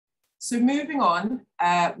So moving on,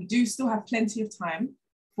 we do still have plenty of time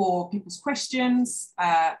for people's questions,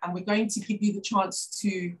 and we're going to give you the chance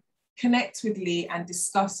to connect with Lee and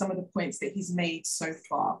discuss some of the points that he's made so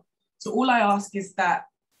far. So all I ask is that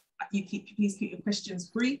you please keep your questions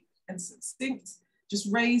brief and succinct.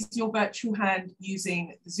 Just raise your virtual hand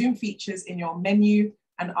using the Zoom features in your menu,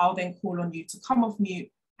 and I'll then call on you to come off mute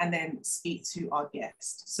and then speak to our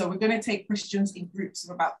guest. So we're going to take questions in groups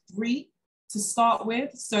of about 3 to start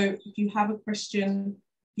with. So if you have a question,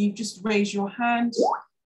 you just raise your hand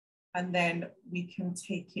and then we can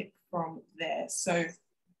take it from there. So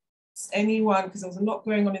does anyone, because there was a lot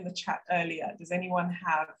going on in the chat earlier, does anyone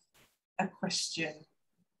have a question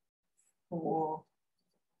for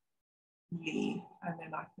Lee? And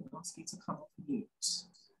then I can ask you to come off mute.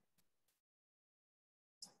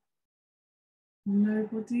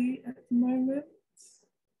 Nobody at the moment?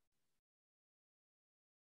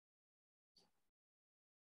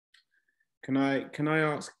 Can I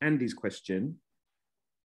ask Andy's question,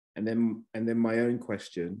 and then my own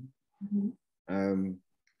question? Mm-hmm.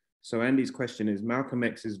 So Andy's question is: Malcolm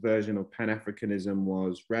X's version of Pan-Africanism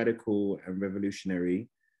was radical and revolutionary.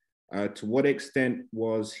 To what extent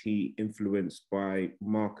was he influenced by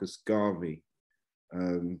Marcus Garvey?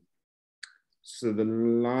 So the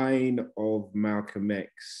line of Malcolm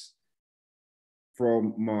X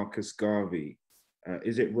from Marcus Garvey,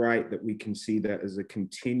 is it right that we can see that as a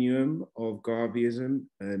continuum of Garveyism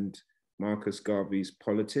and Marcus Garvey's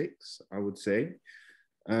politics, I would say?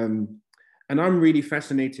 And I'm really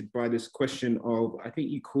fascinated by this question of, I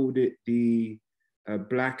think you called it the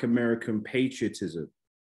Black American patriotism.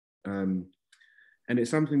 And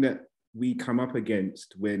it's something that we come up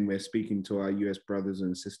against when we're speaking to our US brothers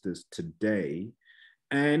and sisters today.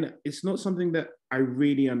 And it's not something that I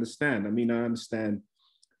really understand. I mean, I understand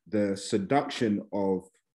the seduction of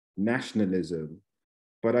nationalism,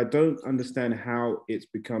 but I don't understand how it's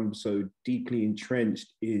become so deeply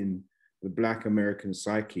entrenched in the Black American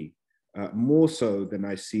psyche, more so than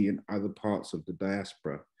I see in other parts of the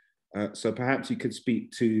diaspora. So perhaps you could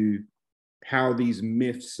speak to how these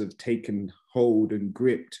myths have taken hold and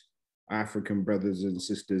gripped African brothers and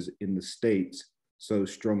sisters in the States so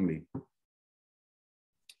strongly.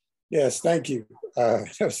 Yes, thank you.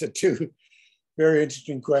 Those are 2 very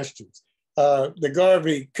interesting questions. The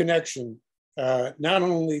Garvey connection, not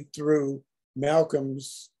only through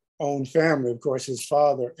Malcolm's own family, of course, his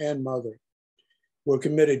father and mother were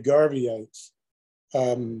committed Garveyites,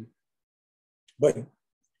 but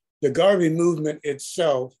the Garvey movement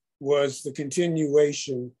itself was the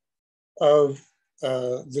continuation of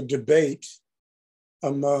the debate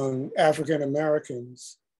among African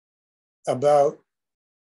Americans about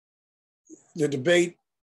the debate,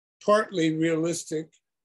 partly realistic,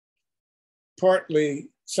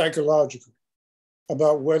 partly psychological,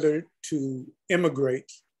 about whether to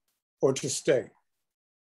immigrate or to stay.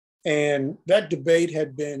 And that debate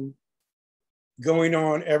had been going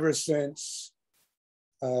on ever since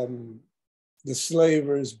the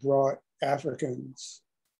slavers brought Africans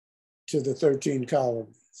to the 13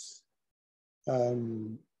 colonies.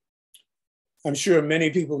 I'm sure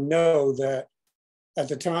many people know that at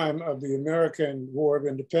the time of the American War of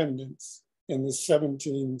Independence in the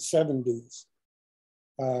 1770s,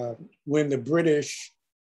 when the British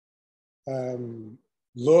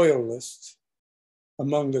loyalists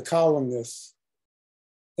among the colonists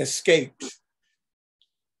escaped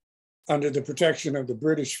under the protection of the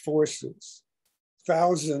British forces,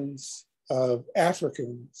 thousands of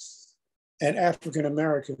Africans and African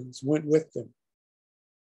Americans went with them.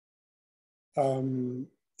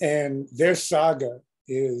 And their saga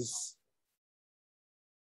is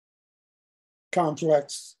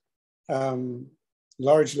complex,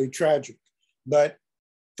 largely tragic, but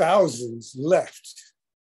thousands left.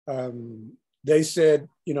 They said,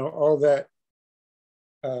 you know, all that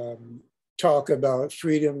talk about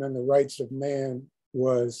freedom and the rights of man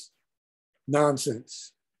was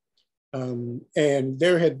nonsense. And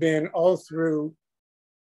there had been all through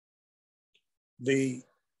the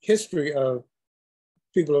history of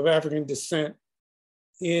people of African descent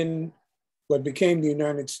in what became the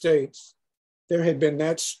United States, there had been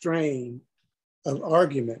that strain of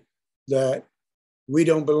argument that we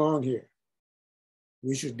don't belong here,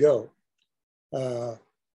 we should go.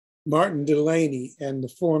 Martin Delany and the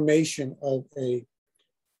formation of a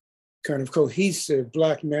kind of cohesive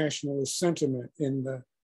Black nationalist sentiment in the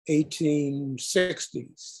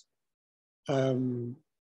 1860s,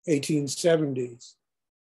 1870s,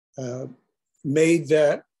 made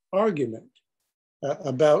that argument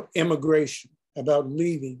about immigration, about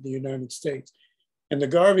leaving the United States. And the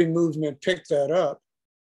Garvey movement picked that up.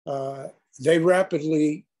 They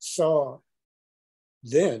rapidly saw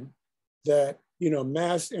then that,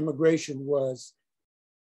 mass immigration was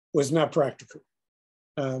not practical.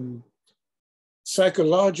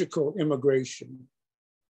 Psychological immigration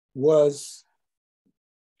was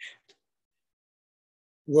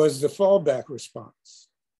the fallback response.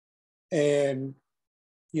 And,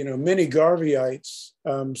 many Garveyites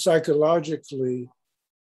psychologically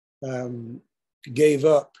gave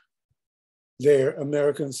up their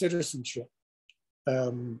American citizenship.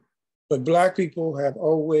 But Black people have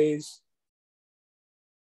always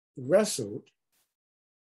wrestled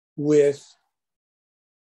with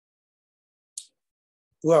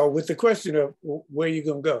the question of where are you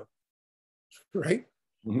going to go, right?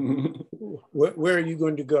 Where are you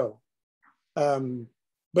going to go?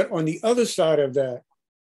 But on the other side of that,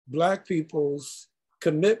 Black people's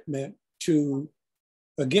commitment to,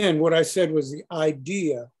 again, what I said was the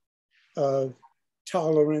idea of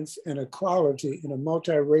tolerance and equality in a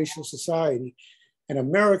multiracial society. And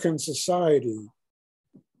American society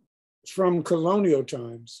from colonial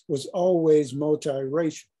times was always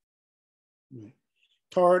multiracial.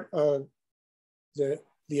 Part of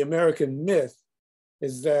the American myth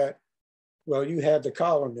is that, you had the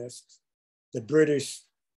colonists, the British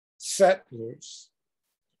settlers,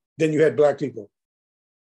 then you had Black people.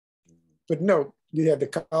 But no, you had the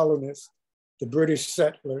colonists, the British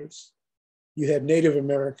settlers, you had Native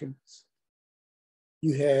Americans,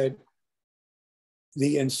 you had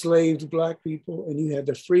the enslaved Black people, and you had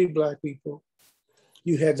the free Black people,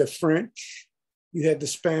 you had the French, you had the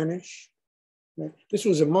Spanish. Right? This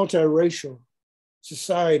was a multiracial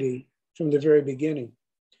society from the very beginning.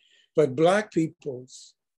 But Black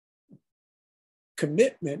people's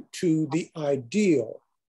commitment to the ideal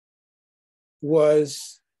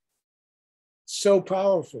was so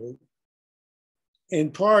powerful,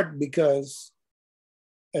 in part because,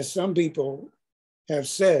 as some people have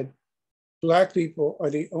said, Black people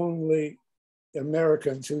are the only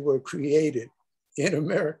Americans who were created in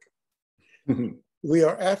America. We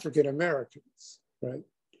are African Americans, right?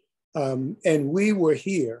 And we were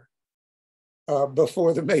here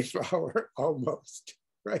before the Mayflower, almost,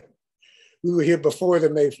 right? We were here before the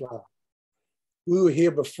Mayflower. We were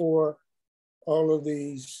here before all of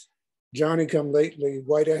these Johnny-come-lately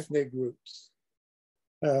white ethnic groups.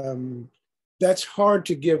 That's hard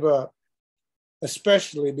to give up,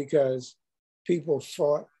 especially because people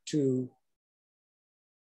fought to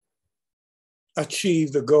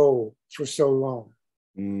achieve the goal for so long.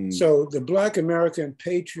 So the Black American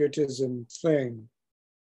patriotism thing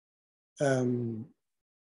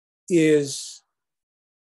is,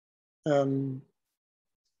 it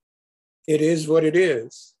is what it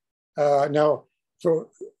is. Now, for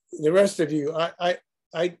the rest of you,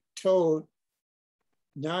 I told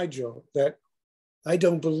Nigel that I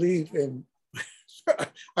don't believe in,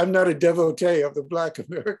 I'm not a devotee of the Black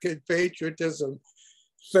American patriotism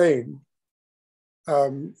thing,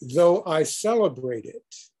 though I celebrate it.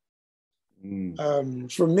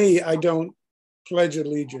 For me, I don't pledge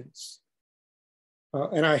allegiance.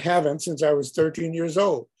 And I haven't since I was 13 years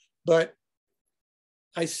old, but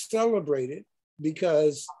I celebrate it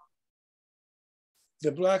because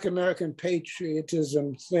the Black American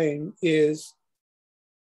patriotism thing is,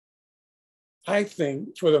 I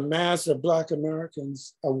think, for the mass of Black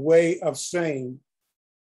Americans, a way of saying,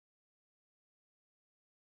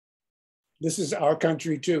 this is our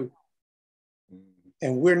country too,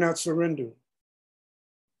 and we're not surrendering,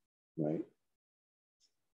 right?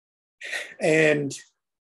 And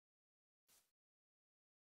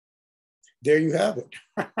there you have it.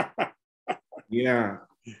 Yeah,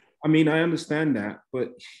 I mean, I understand that,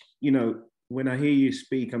 but when I hear you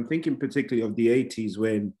speak, I'm thinking particularly of the 80s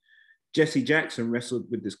when Jesse Jackson wrestled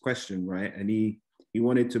with this question, right? And he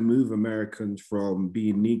wanted to move Americans from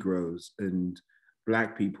being Negroes and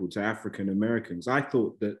Black people to African Americans. I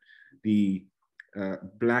thought that the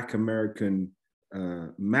Black American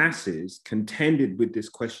masses contended with this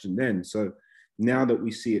question then. So now that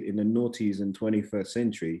we see it in the noughties and 21st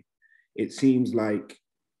century, it seems like,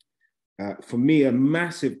 for me, a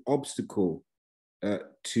massive obstacle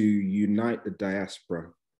to unite the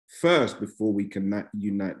diaspora first before we can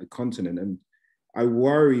unite the continent. And I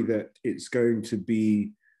worry that it's going to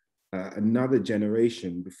be another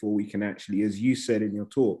generation before we can actually, as you said in your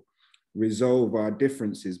talk, resolve our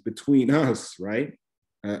differences between us, right?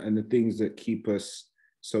 And the things that keep us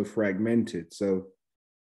so fragmented. So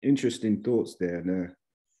interesting thoughts there.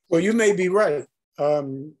 Well, you may be right.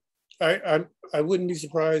 I wouldn't be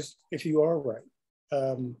surprised if you are right.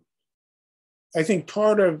 I think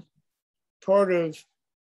part of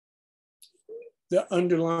the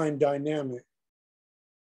underlying dynamic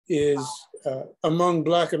is among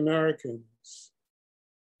Black Americans,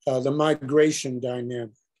 the migration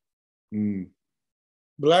dynamic. Mm.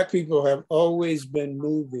 Black people have always been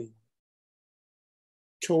moving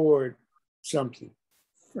toward something,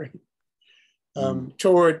 right?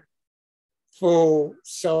 Toward full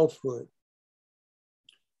selfhood.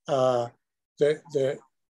 The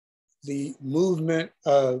movement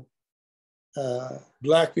of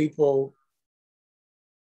Black people,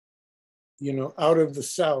 you know, out of the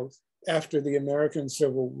South after the American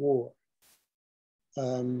Civil War,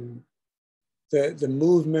 the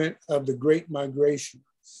movement of the Great Migrations,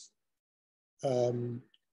 and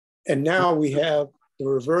now we have the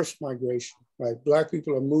reverse migration, right? Black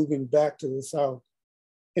people are moving back to the South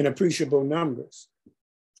in appreciable numbers.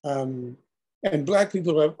 And Black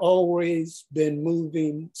people have always been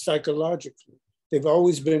moving psychologically. They've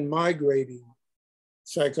always been migrating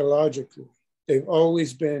psychologically. They've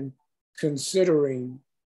always been considering,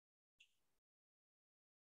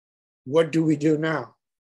 what do we do now?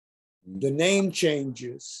 The name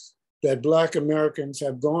changes that Black Americans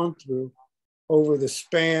have gone through over the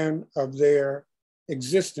span of their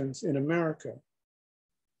existence in America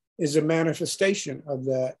is a manifestation of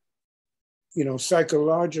that, you know,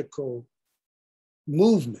 psychological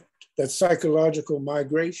movement, that psychological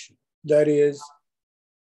migration. That is,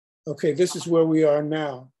 okay, this is where we are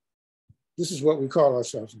now. This is what we call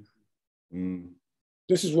ourselves now. Mm.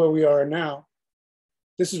 This is where we are now.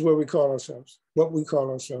 This is where we call ourselves, what we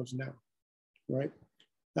call ourselves now, right?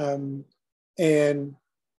 And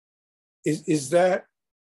is that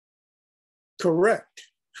correct?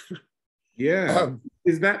 Yeah.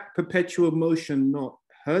 Is that perpetual motion not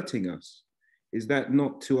hurting us? Is that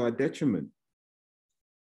not to our detriment?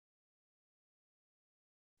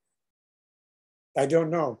 I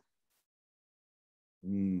don't know.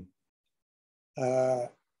 Mm. I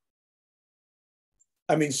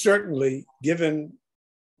mean, certainly, given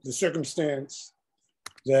the circumstance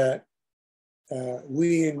that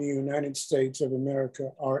we in the United States of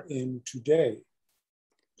America are in today,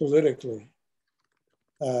 politically,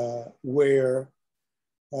 where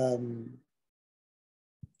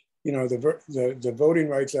you know, the Voting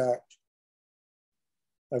Rights Act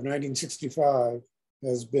of 1965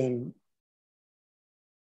 has been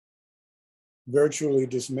virtually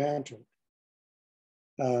dismantled,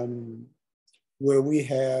 where we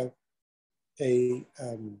have a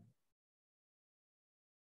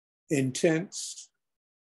intense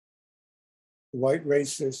white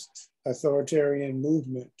racist authoritarian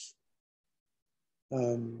movement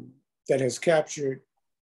that has captured,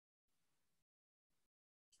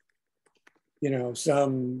 you know,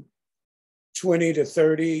 some 20 to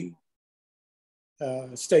 30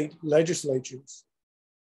 state legislatures.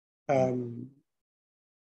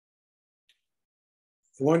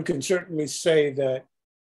 One can certainly say that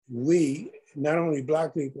we, not only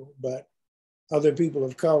Black people, but other people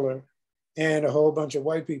of color and a whole bunch of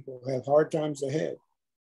white people have hard times ahead.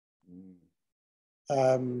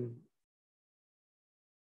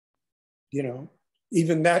 You know,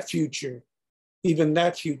 even that future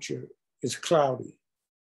is cloudy.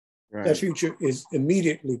 Right. That future is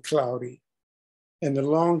immediately cloudy. And the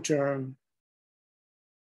long-term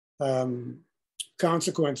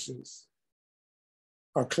consequences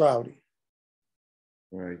are cloudy.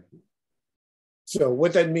 Right. So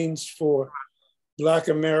what that means for Black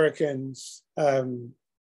Americans'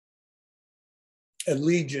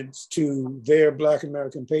 allegiance to their Black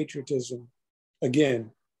American patriotism,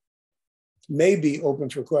 again, may be open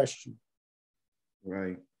for question.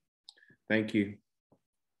 Right. Thank you.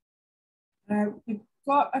 We've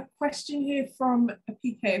got a question here from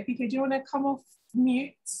PK. PK, do you want to come off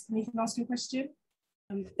mute and you can ask your question?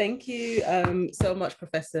 Thank you so much,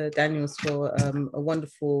 Professor Daniels, for a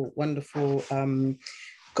wonderful, wonderful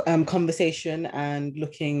conversation and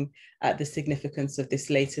looking at the significance of this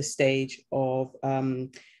later stage of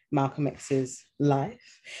Malcolm X's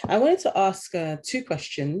life. I wanted to ask two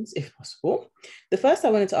questions, if possible. The first I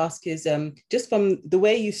wanted to ask is, just from the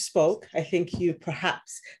way you spoke, I think you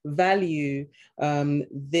perhaps value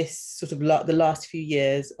this sort of the last few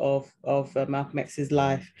years of Malcolm X's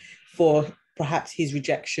life for perhaps his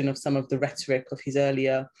rejection of some of the rhetoric of his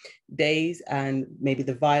earlier days and maybe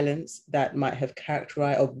the violence that might have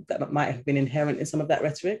characterized or that might have been inherent in some of that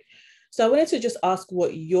rhetoric. So I wanted to just ask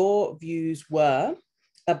what your views were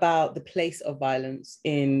about the place of violence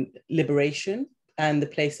in liberation and the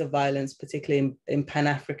place of violence, particularly in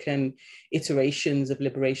Pan-African iterations of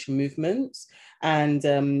liberation movements.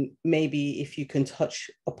 And maybe if you can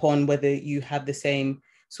touch upon whether you have the same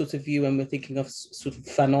sort of view when we're thinking of sort of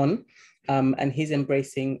Fanon and his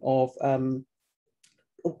embracing of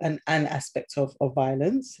an aspect of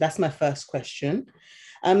violence? That's my first question.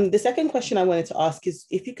 The second question I wanted to ask is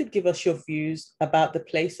if you could give us your views about the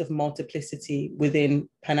place of multiplicity within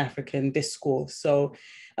Pan-African discourse. So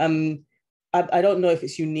I don't know if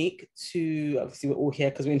it's unique to, obviously we're all here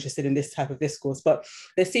because we're interested in this type of discourse, but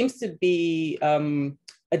there seems to be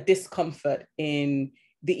a discomfort in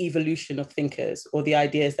the evolution of thinkers, or the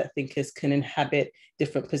ideas that thinkers can inhabit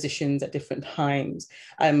different positions at different times.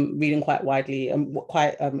 I'm reading quite widely,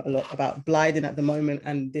 quite a lot about Blyden at the moment,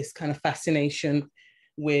 and this kind of fascination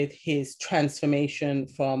with his transformation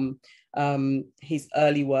from his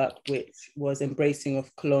early work, which was embracing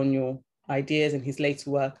of colonial ideas, and his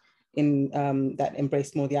later work in that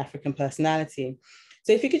embraced more the African personality.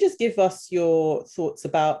 So if you could just give us your thoughts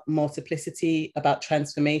about multiplicity, about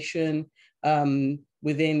transformation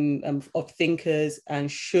within of thinkers, and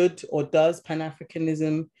should or does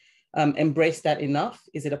Pan-Africanism embrace that enough?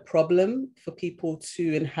 Is it a problem for people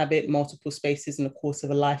to inhabit multiple spaces in the course of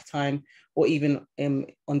a lifetime, or even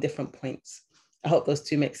on different points? I hope those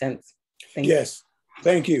two make sense. Yes,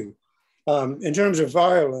 thank you. In terms of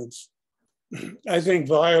violence, I think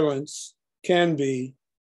violence can be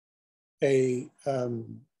a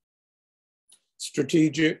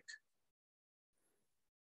strategic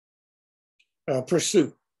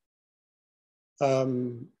pursuit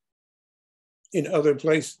in other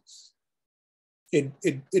places.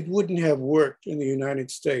 It wouldn't have worked in the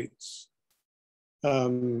United States,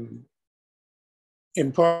 in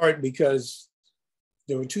part because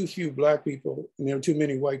there were too few Black people and there were too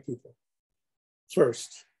many white people.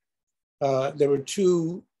 First, there were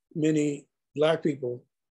too many Black people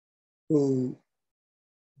who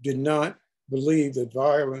did not believe that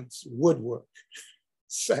violence would work.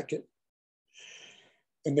 Second,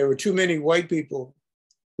 and there were too many white people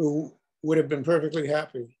who would have been perfectly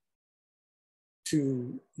happy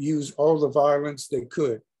to use all the violence they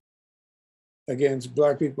could against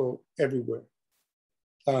Black people everywhere.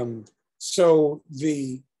 So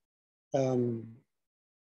the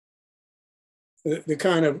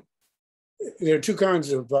kind of, there are two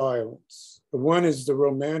kinds of violence. One is the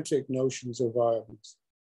romantic notions of violence,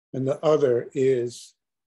 and the other is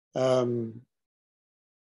the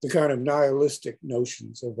kind of nihilistic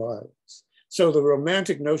notions of violence. So the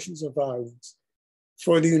romantic notions of violence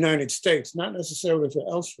for the United States, not necessarily for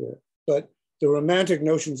elsewhere, but the romantic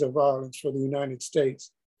notions of violence for the United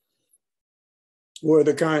States were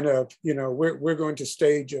the kind of, we're going to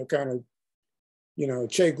stage a kind of,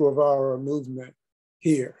 Che Guevara movement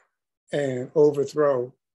here and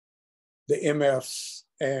overthrow the MFs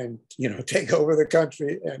and, take over the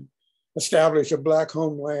country and establish a Black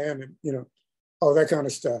homeland and, all that kind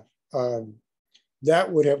of stuff.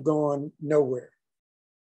 That would have gone nowhere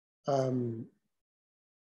for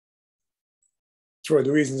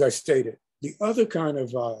the reasons I stated. The other kind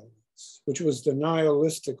of violence, which was the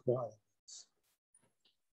nihilistic violence,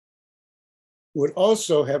 would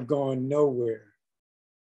also have gone nowhere,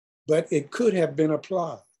 but it could have been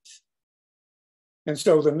applied. And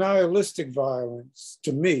so the nihilistic violence,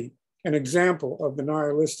 to me, an example of the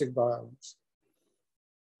nihilistic violence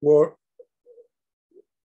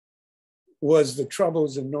was the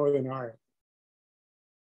Troubles in Northern Ireland.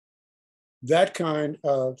 That kind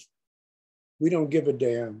of, we don't give a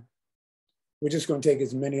damn. We're just going to take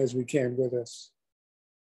as many as we can with us.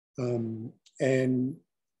 And,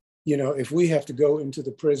 if we have to go into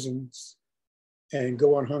the prisons and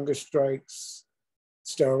go on hunger strikes,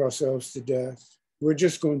 starve ourselves to death, we're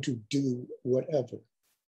just going to do whatever.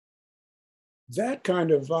 That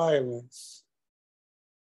kind of violence,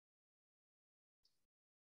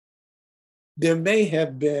 there may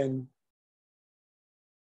have been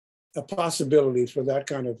a possibility for that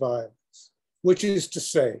kind of violence, which is to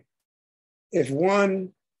say, if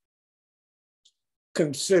one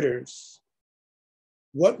considers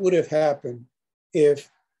what would have happened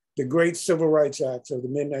if the great Civil Rights Acts of the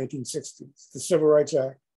mid-1960s, the Civil Rights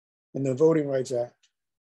Act and the Voting Rights Act,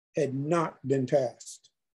 had not been passed.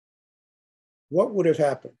 What would have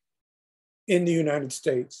happened in the United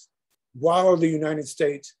States while the United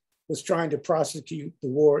States was trying to prosecute the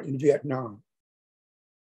war in Vietnam?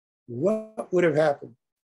 What would have happened?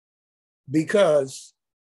 Because,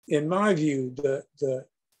 in my view, the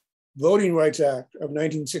Voting Rights Act of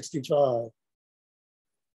 1965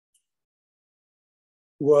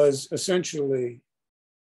 was essentially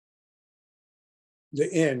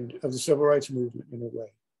the end of the Civil Rights Movement in a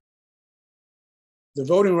way. The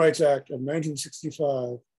Voting Rights Act of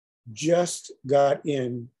 1965 just got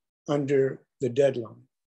in under the deadline.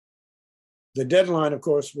 The deadline, of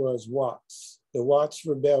course, was Watts, the Watts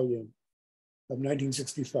Rebellion of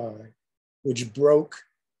 1965, which broke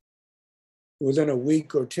within a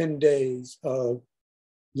week or 10 days of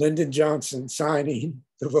Lyndon Johnson signing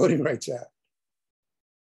the Voting Rights Act.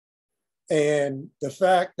 And the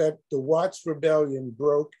fact that the Watts Rebellion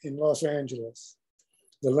broke in Los Angeles,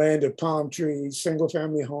 the land of palm trees, single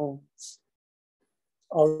family homes,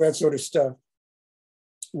 all that sort of stuff,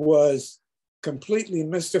 was completely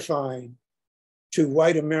mystifying to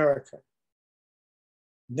white America,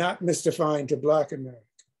 not mystifying to Black America.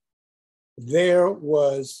 There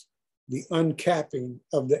was the uncapping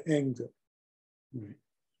of the anger.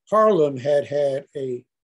 Harlem had had a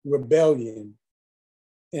rebellion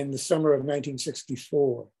in the summer of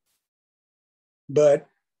 1964, but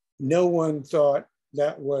no one thought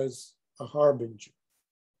that was a harbinger.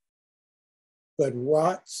 But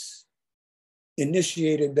Watts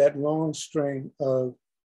initiated that long string of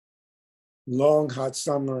long hot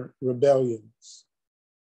summer rebellions.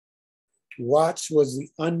 Watts was the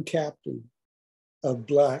uncapping of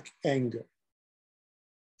Black anger.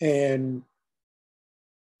 And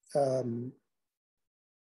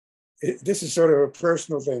this is sort of a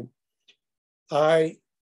personal thing. I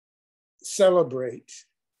celebrate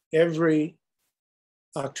every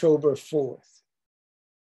October 4th.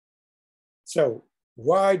 So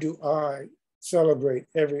why do I celebrate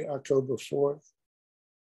every October 4th?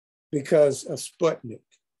 Because of Sputnik.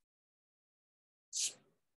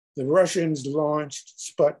 The Russians launched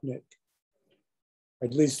Sputnik,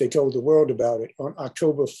 at least they told the world about it, on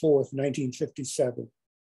October 4th, 1957,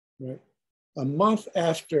 right? A month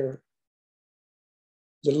after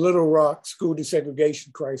the Little Rock school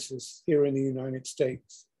desegregation crisis here in the United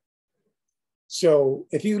States. So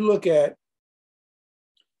if you look at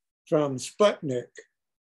from Sputnik,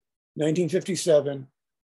 1957,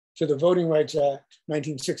 to the Voting Rights Act,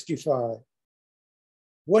 1965,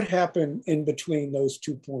 what happened in between those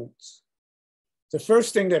 2 points? The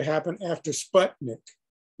first thing that happened after Sputnik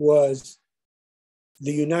was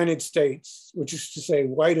the United States, which is to say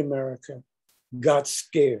white America, got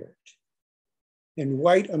scared. And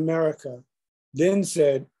white America then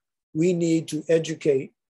said, we need to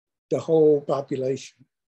educate the whole population.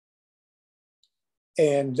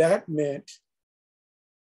 And that meant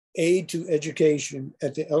aid to education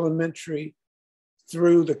at the elementary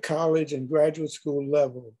through the college and graduate school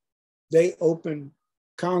level.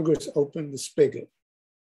 Congress opened the spigot,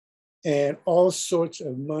 and all sorts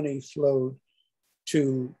of money flowed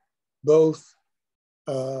to both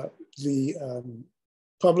the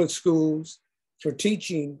public schools for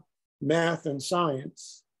teaching math and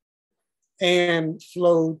science, and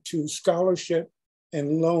flowed to scholarship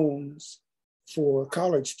and loans for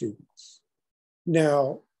college students.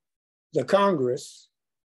 Now, the Congress,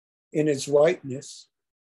 in its whiteness,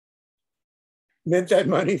 meant that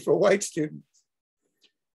money for white students,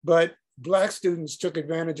 but Black students took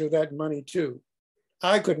advantage of that money too.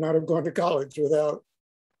 I could not have gone to college without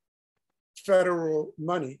federal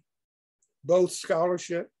money, both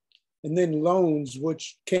scholarship and then loans,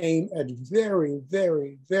 which came at very,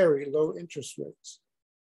 very, very low interest rates.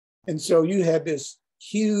 And so you had this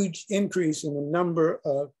huge increase in the number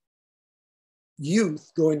of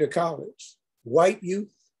youth going to college, white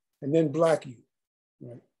youth and then Black youth,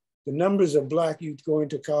 right? The numbers of Black youth going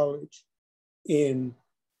to college in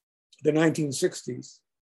the 1960s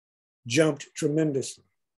jumped tremendously.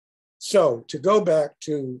 So to go back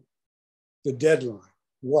to the deadline,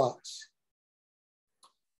 Watts,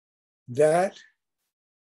 that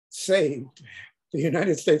saved the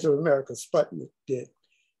United States of America, Sputnik did,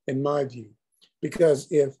 in my view, because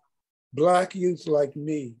if Black youth like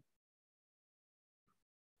me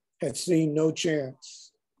had seen no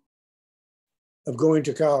chance of going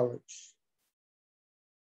to college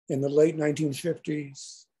in the late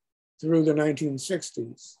 1950s through the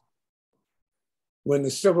 1960s, when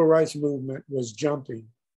the civil rights movement was jumping,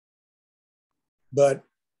 but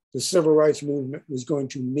the civil rights movement was going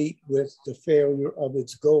to meet with the failure of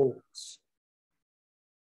its goals.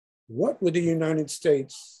 What would the United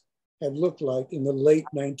States have looked like in the late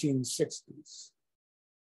 1960s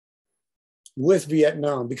with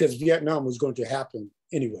Vietnam? Because Vietnam was going to happen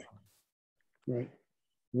anyway, right?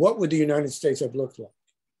 What would the United States have looked like?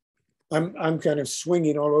 I'm kind of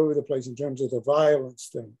swinging all over the place in terms of the violence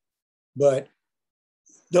thing, but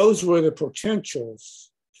those were the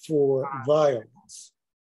potentials for violence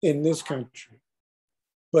in this country.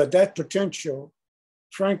 But that potential,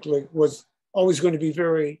 frankly, was always going to be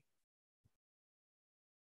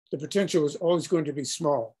the potential was always going to be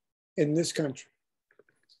small in this country.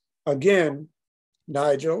 Again,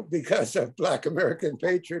 Nigel, because of Black American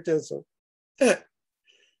patriotism,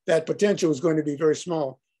 that potential was going to be very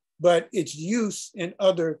small, but its use in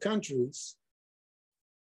other countries,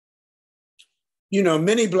 you know,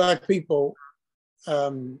 many Black people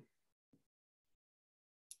during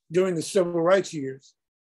the civil rights years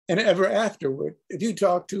and ever afterward, if you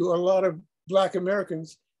talk to a lot of Black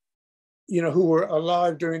Americans, who were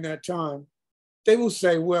alive during that time, they will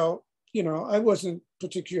say, well, I wasn't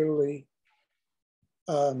particularly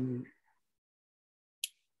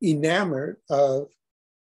enamored of,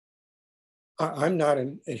 I'm not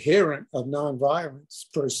an adherent of nonviolence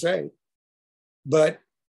per se, but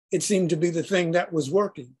it seemed to be the thing that was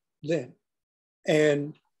working then.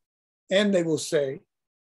 And they will say,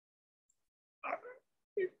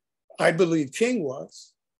 I believe King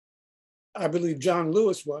was, I believe John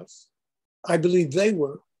Lewis was, I believe they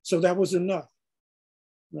were, so that was enough.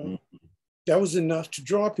 Right? Mm-hmm. That was enough to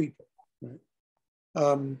draw people. Right?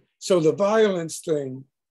 So the violence thing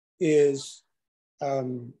is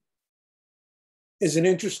an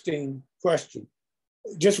interesting question.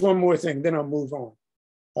 Just one more thing, then I'll move on.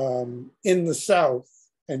 In the South,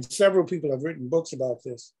 and several people have written books about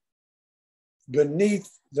this, beneath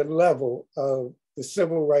the level of the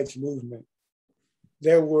civil rights movement,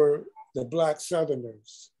 there were the Black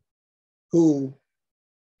Southerners who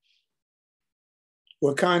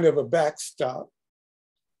were kind of a backstop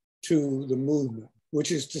to the movement,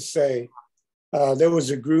 which is to say, there was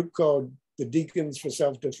a group called the Deacons for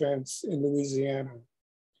Self-Defense in Louisiana.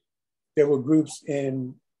 There were groups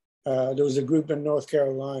there was a group in North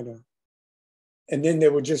Carolina. And then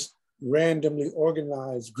there were just randomly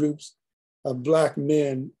organized groups of Black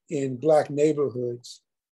men in Black neighborhoods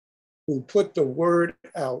who put the word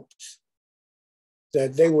out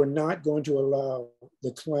that they were not going to allow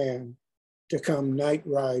the Klan to come night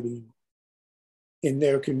riding in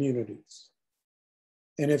their communities.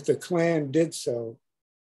 And if the Klan did so,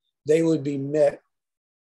 they would be met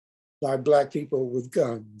by Black people with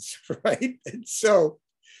guns, right? And so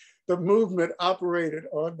the movement operated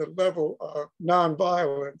on the level of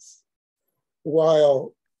nonviolence,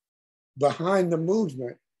 while behind the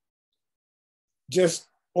movement, just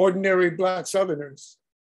ordinary Black Southerners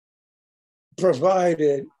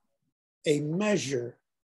provided a measure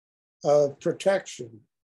of protection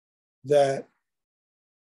that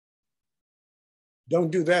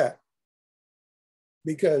don't do that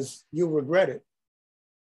because you'll regret it,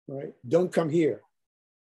 right? Don't come here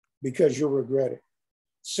because you'll regret it.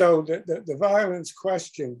 So the violence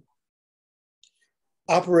question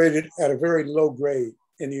operated at a very low grade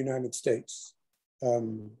in the United States.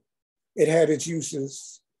 It had its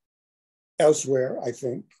uses elsewhere, I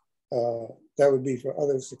think. That would be for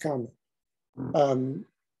others to comment.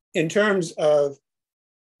 In terms of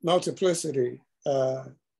multiplicity,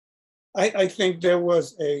 I think there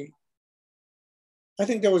was a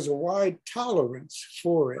wide tolerance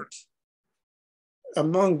for it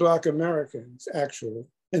among Black Americans, actually.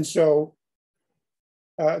 And so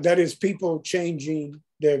that is people changing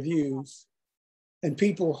their views and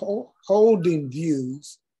people holding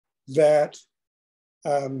views that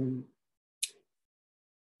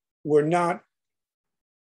were not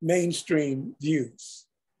mainstream views,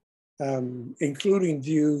 including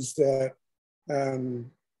views that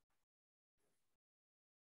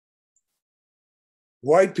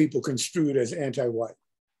white people construed as anti-white,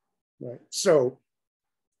 right? So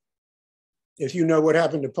if you know what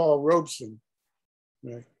happened to Paul Robeson,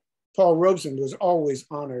 right? Paul Robeson was always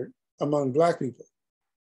honored among Black people.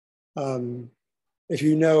 If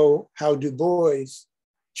you know how Du Bois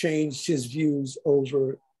changed his views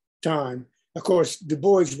over time, of course, Du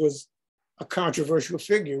Bois was a controversial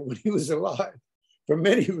figure when he was alive for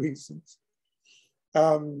many reasons.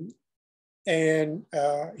 And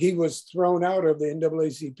he was thrown out of the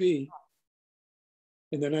NAACP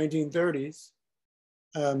in the 1930s.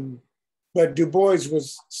 But Du Bois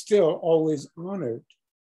was still always honored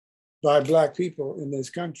by Black people in this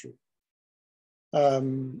country.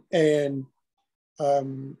 Du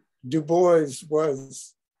Bois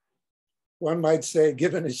was, one might say,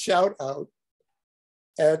 given a shout out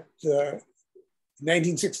at the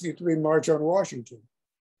 1963 March on Washington,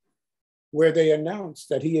 where they announced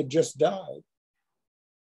that he had just died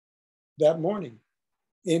that morning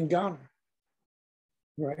in Ghana,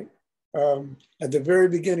 right? At the very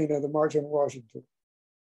beginning of the March on Washington,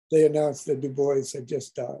 they announced that Du Bois had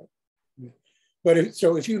just died. But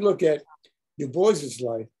so if you look at Du Bois's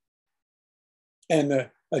life and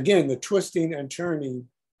again, the twisting and turning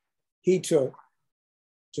he took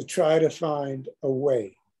to try to find a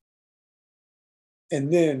way,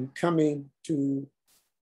 and then coming to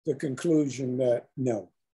the conclusion that no,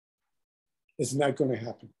 it's not going to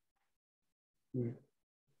happen.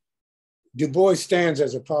 Du Bois stands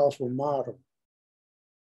as a powerful model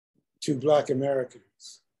to Black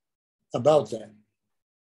Americans about that.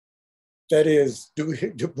 That is,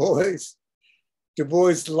 Du Bois Du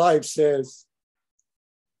Bois' life says,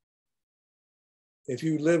 if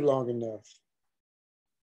you live long enough,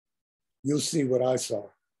 you'll see what I saw.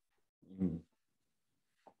 Mm-hmm.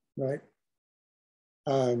 Right?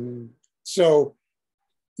 So,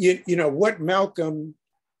 you know, what Malcolm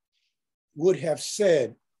would have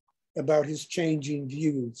said about his changing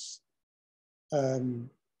views had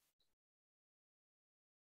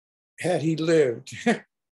he lived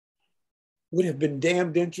would have been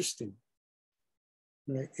damned interesting.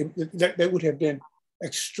 Right? That would have been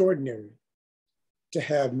extraordinary to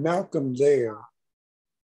have Malcolm there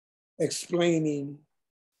explaining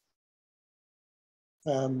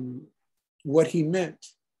what he meant,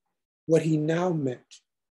 what he now meant,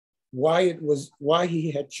 why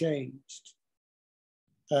he had changed.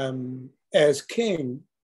 As King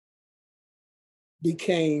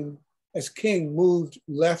moved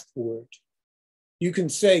leftward, you can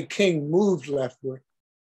say King moved leftward,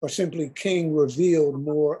 or simply King revealed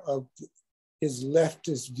more of his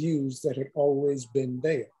leftist views that had always been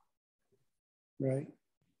there, right?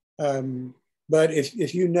 But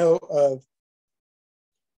if you know of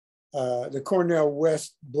the Cornel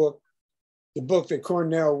West book, the book that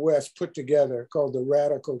Cornel West put together called The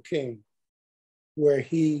Radical King, where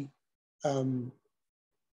he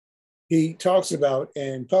talks about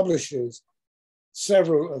and publishes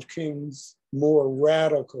several of King's more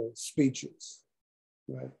radical speeches,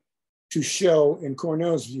 right? To show, in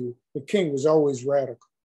Cornell's view, that King was always radical,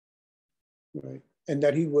 right? And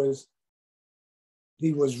that he was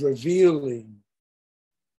revealing,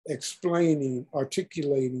 explaining,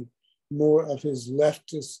 articulating more of his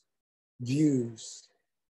leftist views,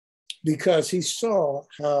 because he saw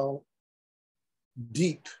how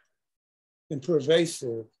deep and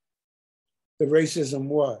pervasive the racism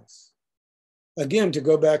was. Again, to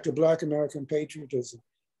go back to Black American patriotism,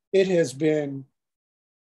 it has been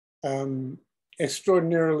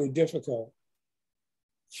extraordinarily difficult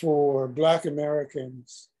for Black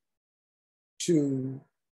Americans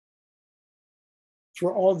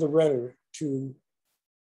for all the rhetoric, to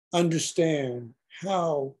understand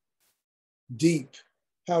how deep,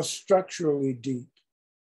 how structurally deep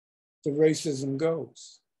the racism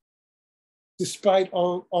goes. Despite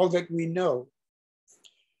all that we know,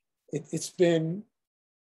 it's been,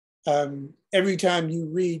 every time you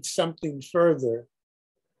read something further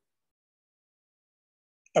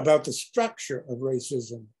about the structure of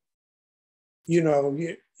racism, you know,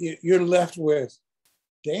 you're left with,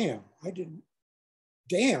 damn,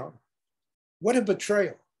 what a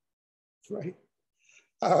betrayal, right?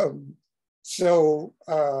 So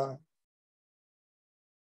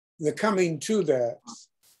the coming to that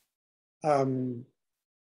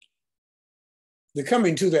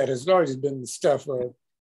has largely been the stuff of,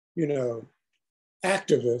 you know,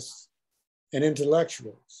 activists and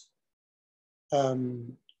intellectuals.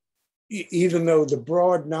 Even though the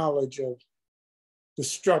broad knowledge of the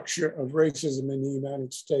structure of racism in the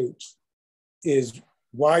United States is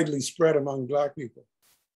widely spread among Black people.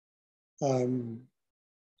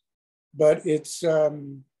 But it's a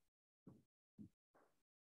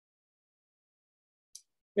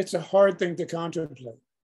hard thing to contemplate.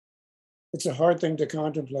 It's a hard thing to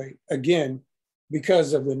contemplate, again,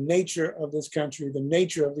 because of the nature of this country, the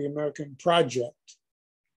nature of the American project,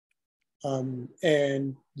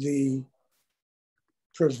 and the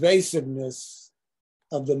pervasiveness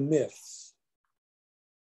of the myths.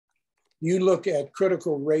 You look at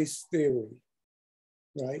critical race theory,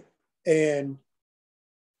 right? And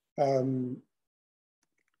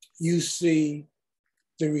you see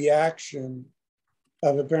the reaction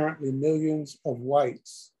of apparently millions of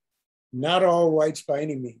whites, not all whites by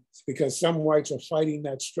any means, because some whites are fighting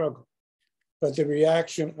that struggle, but the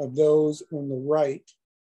reaction of those on the right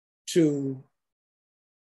to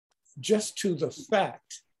the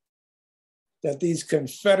fact that these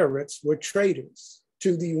Confederates were traitors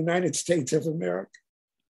to the United States of America.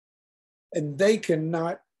 And they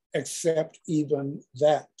cannot accept even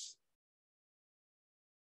that,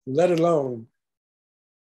 let alone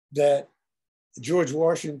that George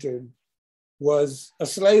Washington was a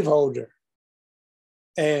slaveholder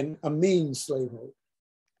and a mean slaveholder,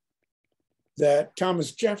 that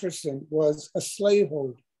Thomas Jefferson was a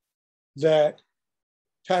slaveholder, that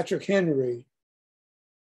Patrick Henry,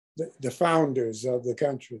 the founders of the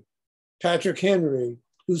country, Patrick Henry,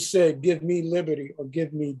 who said, "Give me liberty or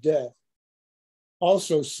give me death,"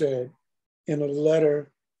 also said in a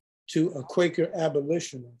letter to a Quaker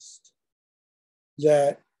abolitionist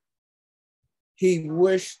that he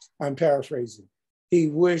wished, I'm paraphrasing, he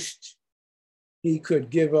wished he could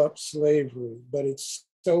give up slavery, but it's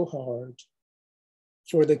so hard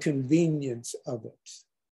for the convenience of it.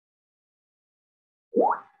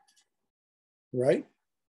 right?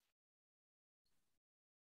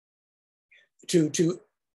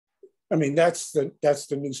 I mean, that's the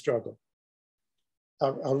new struggle.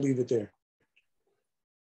 I'll leave it there.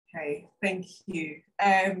 Okay, thank you.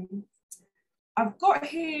 I've got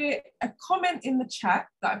here a comment in the chat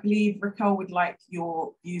that I believe Raquel would like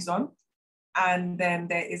your views on. And then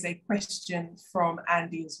there is a question from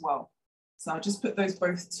Andy as well. So I'll just put those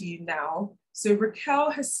both to you now. So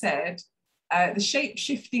Raquel has said, the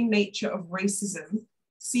shape-shifting nature of racism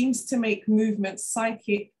seems to make movements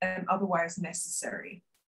psychic and otherwise necessary.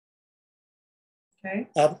 Okay.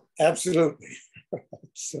 Absolutely.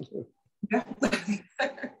 Absolutely. Yeah.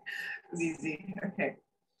 It's easy. Okay.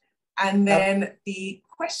 And then the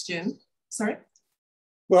question, sorry?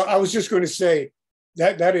 Well, I was just going to say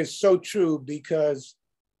that is so true, because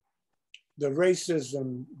the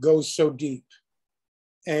racism goes so deep,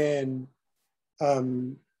 and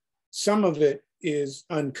some of it is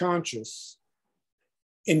unconscious,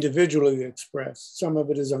 individually expressed. Some of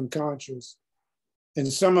it is unconscious,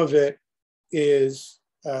 and some of it is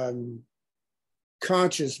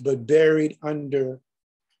conscious but buried under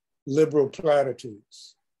liberal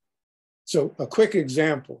platitudes. So a quick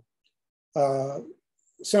example,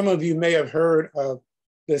 some of you may have heard of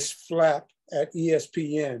this flap at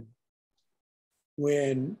ESPN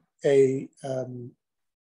when a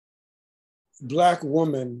Black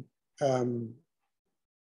woman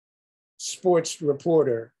sports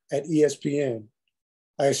reporter at ESPN,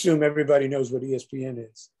 I assume everybody knows what ESPN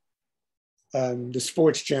is, the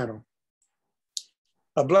sports channel.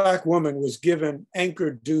 A Black woman was given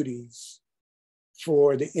anchor duties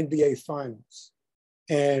for the NBA Finals,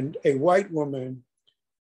 and a white woman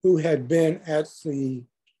who had been at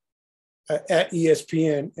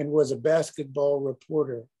ESPN and was a basketball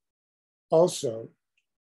reporter also,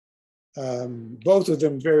 both of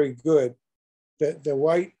them very good. The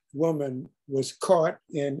white woman was caught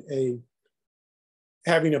in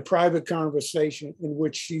having a private conversation in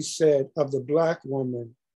which she said of the Black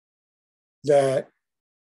woman that,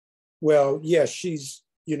 well, yes, she's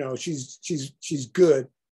good,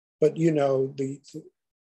 but the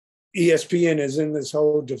ESPN is in this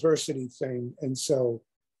whole diversity thing, and so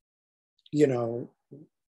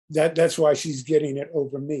that's why she's getting it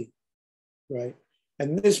over me, right?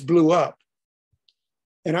 And this blew up,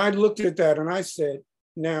 and I looked at that and I said,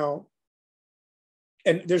 now,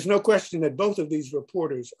 and there's no question that both of these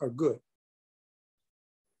reporters are good.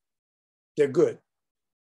 They're good.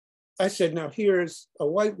 I said, now here's a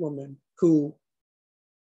white woman who,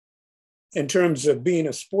 in terms of being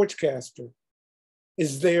a sportscaster,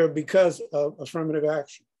 is there because of affirmative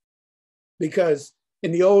action. Because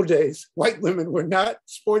in the old days, white women were not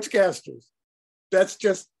sportscasters. That's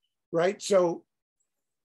just, right? So,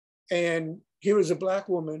 and here is a Black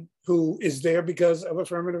woman who is there because of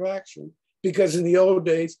affirmative action, because in the old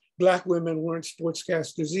days, Black women weren't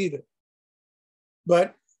sportscasters either.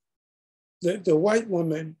 But the white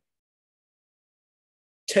woman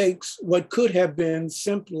takes what could have been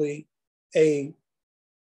simply a,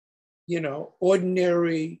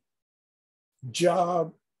 ordinary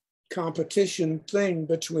job competition thing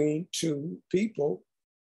between two people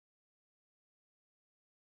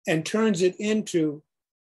and turns it into,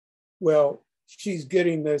 well, she's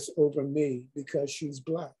getting this over me because she's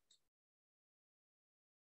Black.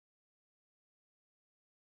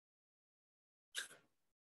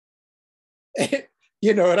 And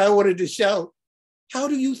I wanted to shout, how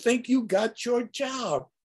do you think you got your job?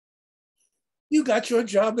 You got your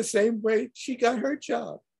job the same way she got her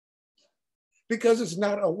job. Because it's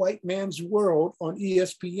not a white man's world on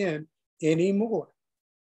ESPN anymore.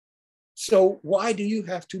 So why do you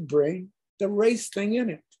have to bring the race thing in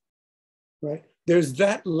it, right? There's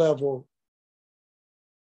that level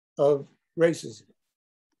of racism.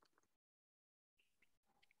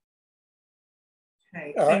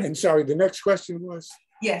 Okay. And sorry, the next question was?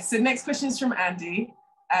 Yes, so next question is from Andy.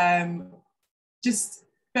 Just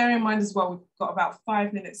bear in mind as well, we've got about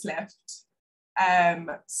 5 minutes left.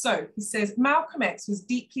 So he says, Malcom X was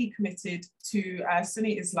deeply committed to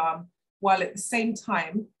Sunni Islam, while at the same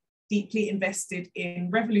time, deeply invested in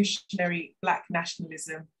revolutionary Black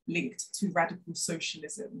nationalism linked to radical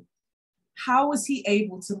socialism. How was he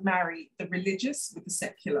able to marry the religious with the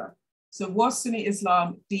secular? So was Sunni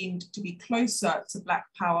Islam deemed to be closer to Black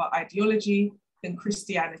power ideology than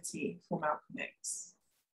Christianity for Malcom X?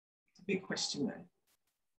 It's a big question there.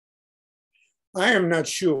 I am not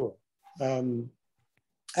sure. I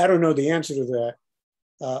don't know the answer to that.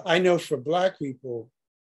 I know for Black people,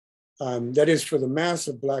 that is for the mass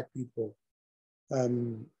of Black people,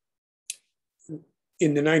 in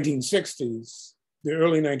the 1960s, the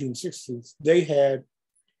early 1960s, they had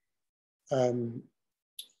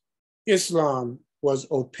Islam was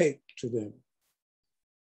opaque to them.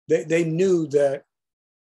 They knew that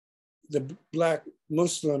the Black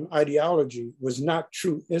Muslim ideology was not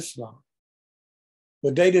true Islam,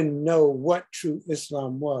 but they didn't know what true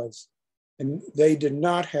Islam was. And they did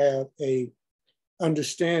not have a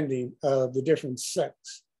understanding of the different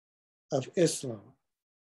sects of Islam.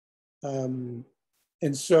 And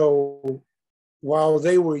so while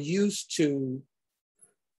they were used to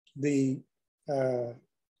the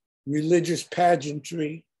religious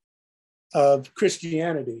pageantry of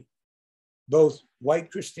Christianity, both white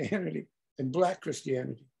Christianity and Black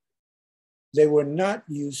Christianity, they were not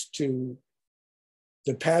used to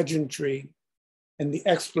the pageantry and the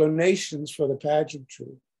explanations for the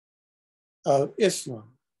pageantry of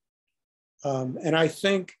Islam. And I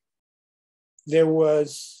think there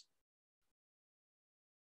was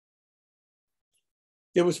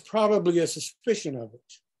probably a suspicion of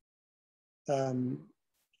it,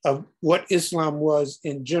 of what Islam was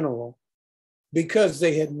in general, because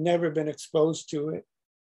they had never been exposed to it.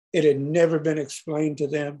 It had never been explained to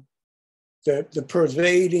them. The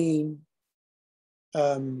pervading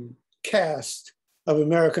cast of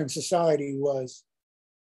American society was,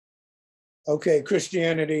 okay,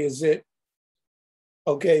 Christianity is it.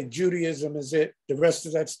 Okay, Judaism is it. The rest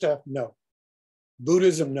of that stuff, no.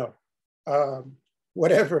 Buddhism, no.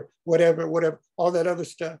 Whatever, all that other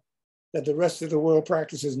stuff that the rest of the world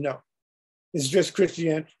practices, no. It's just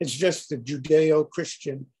Christian, it's just the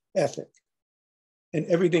Judeo-Christian ethic. And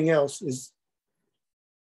everything else is,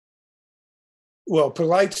 well,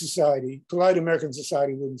 polite American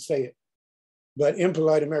society wouldn't say it, but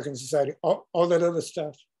impolite American society, all that other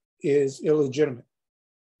stuff is illegitimate,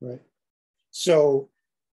 right? So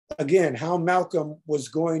again, how Malcolm was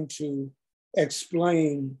going to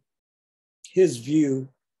explain his view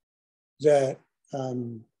that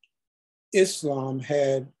Islam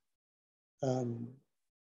had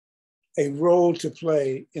a role to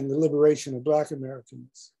play in the liberation of Black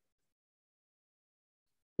Americans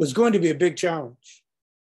was going to be a big challenge.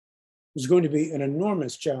 It was going to be an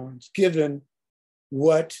enormous challenge, given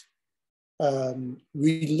what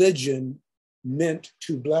religion meant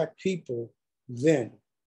to Black people then.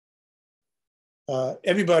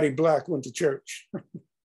 Everybody Black went to church.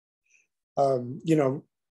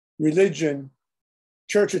 Religion,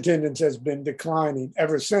 church attendance has been declining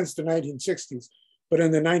ever since the 1960s. But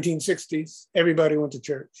in the 1960s, everybody went to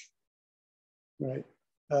church, right?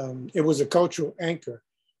 It was a cultural anchor.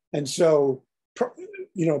 And so,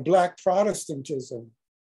 Black Protestantism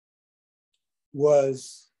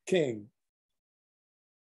was king.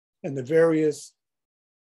 And the various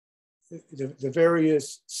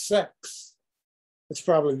sects, it's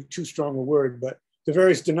probably too strong a word, but the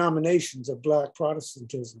various denominations of Black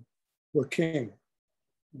Protestantism were king.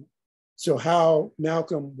 So how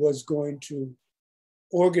Malcolm was going to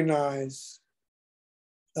organize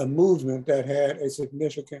a movement that had a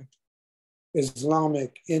significant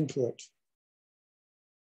Islamic input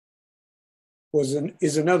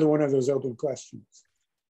is another one of those open questions.